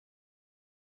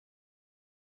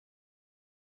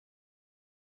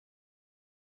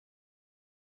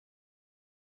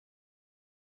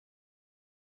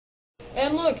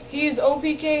And look, he's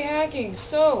OPK hacking,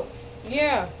 so,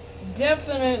 yeah,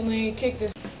 definitely kick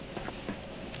this.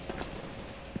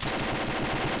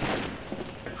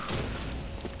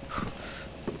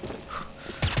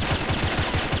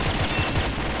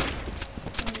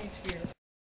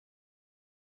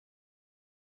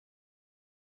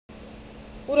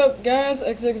 What up, guys?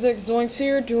 xXxZoinksxXX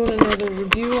here, doing another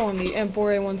review on the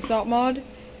M4A1 SOPMOD,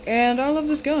 and I love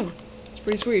this gun. It's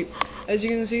pretty sweet. As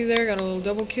you can see there, got a little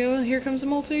double kill, and here comes the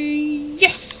multi.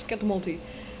 Yes! Got the multi.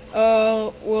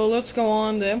 Well, let's go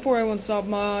on. The M4A1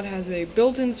 SOPMOD has a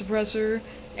built-in suppressor,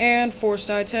 and forced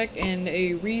eye tech, and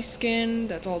a reskin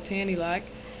that's all tandy-like.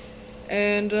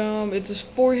 And, it's a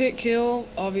 4-hit kill.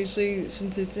 Obviously,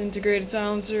 since it's integrated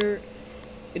silencer,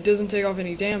 it doesn't take off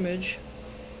any damage.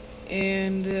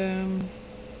 And,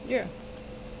 yeah.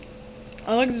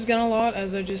 I like this gun a lot,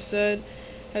 as I just said.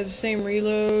 Has the same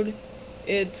reload.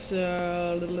 It's,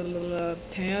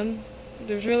 tan.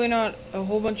 There's really not a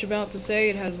whole bunch about to say.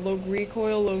 It has low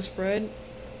recoil, low spread.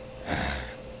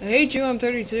 I hate you, I'm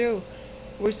 32.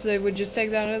 Wish they would just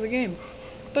take that out of the game.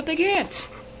 But they can't!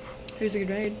 Here's a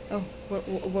grenade. Oh, what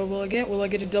will I get? Will I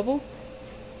get a double?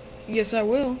 Yes, I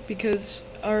will, because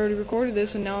I already recorded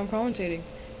this and now I'm commentating.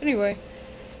 Anyway.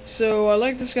 So, I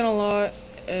like this gun a lot.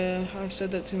 I've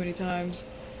said that too many times.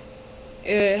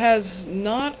 It has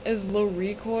not as low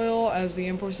recoil as the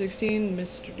M416,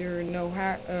 Mr. No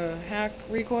hack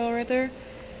recoil right there.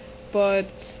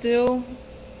 But still,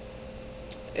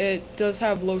 it does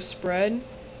have low spread.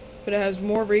 But it has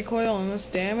more recoil and less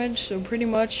damage. So, pretty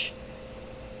much,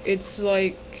 it's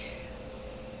like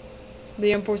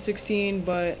the M416,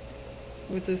 but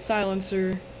with a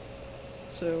silencer.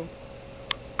 So...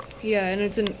 yeah, and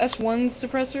it's an S1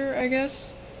 suppressor, I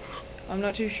guess. I'm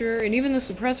not too sure. And even the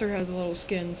suppressor has a little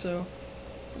skin, so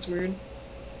it's weird.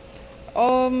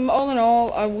 All in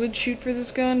all, I would shoot for this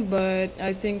gun, but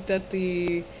I think that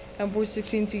the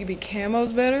M416 CB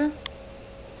camo's better.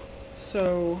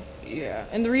 So, yeah.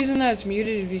 And the reason that it's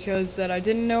muted is because that I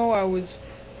didn't know I was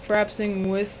frapsing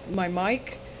with my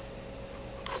mic.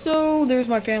 So, there's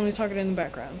my family talking in the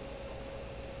background.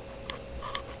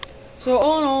 So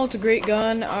all in all, it's a great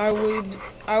gun. I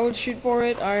would shoot for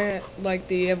it. I like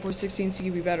the M416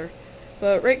 CB better.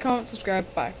 But rate, comment,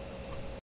 subscribe, bye.